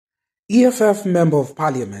EFF Member of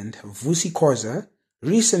Parliament Vusi Khoza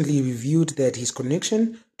recently revealed that his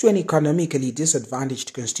connection to an economically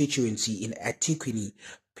disadvantaged constituency in eThekwini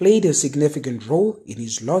played a significant role in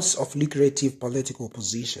his loss of lucrative political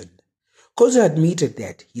position. Khoza admitted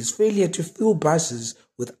that his failure to fill buses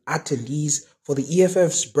with attendees for the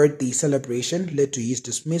EFF's birthday celebration led to his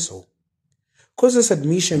dismissal. Khoza's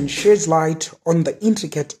admission sheds light on the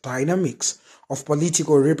intricate dynamics of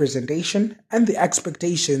political representation and the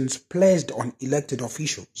expectations placed on elected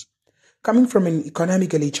officials. Coming from an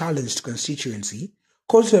economically challenged constituency,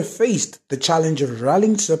 Khoza faced the challenge of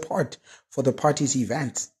rallying support for the party's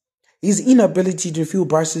events. His inability to fill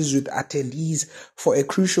buses with attendees for a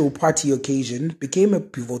crucial party occasion became a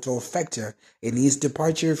pivotal factor in his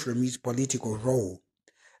departure from his political role.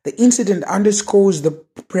 The incident underscores the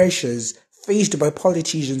pressures faced by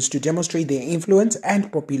politicians to demonstrate their influence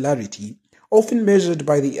and popularity, often measured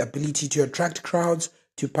by the ability to attract crowds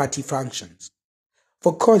to party functions.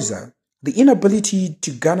 For Khoza, the inability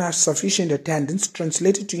to garner sufficient attendance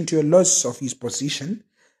translated into a loss of his position.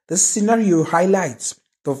 This scenario highlights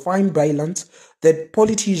the fine balance that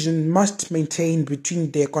politicians must maintain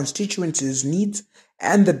between their constituencies' needs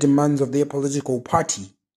and the demands of their political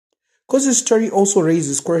party. Khoza's story also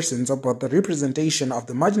raises questions about the representation of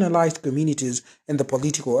the marginalized communities in the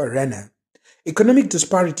political arena. Economic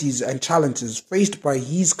disparities and challenges faced by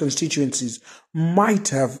his constituencies might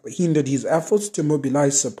have hindered his efforts to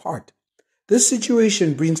mobilize support. This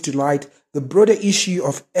situation brings to light the broader issue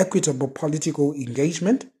of equitable political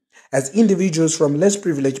engagement, as individuals from less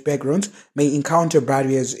privileged backgrounds may encounter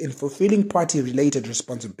barriers in fulfilling party-related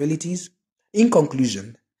responsibilities. In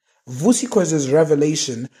conclusion, Vusi Khoza's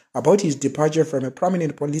revelation about his departure from a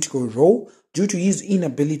prominent political role due to his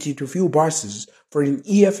inability to fill buses for an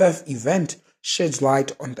EFF event sheds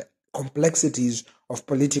light on the complexities of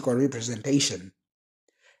political representation.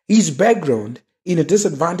 His background in a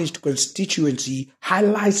disadvantaged constituency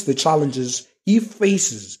highlights the challenges he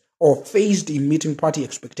faces or faced in meeting party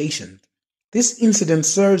expectations. This incident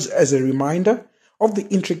serves as a reminder of the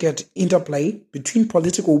intricate interplay between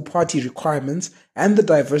political party requirements and the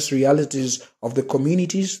diverse realities of the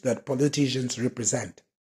communities that politicians represent.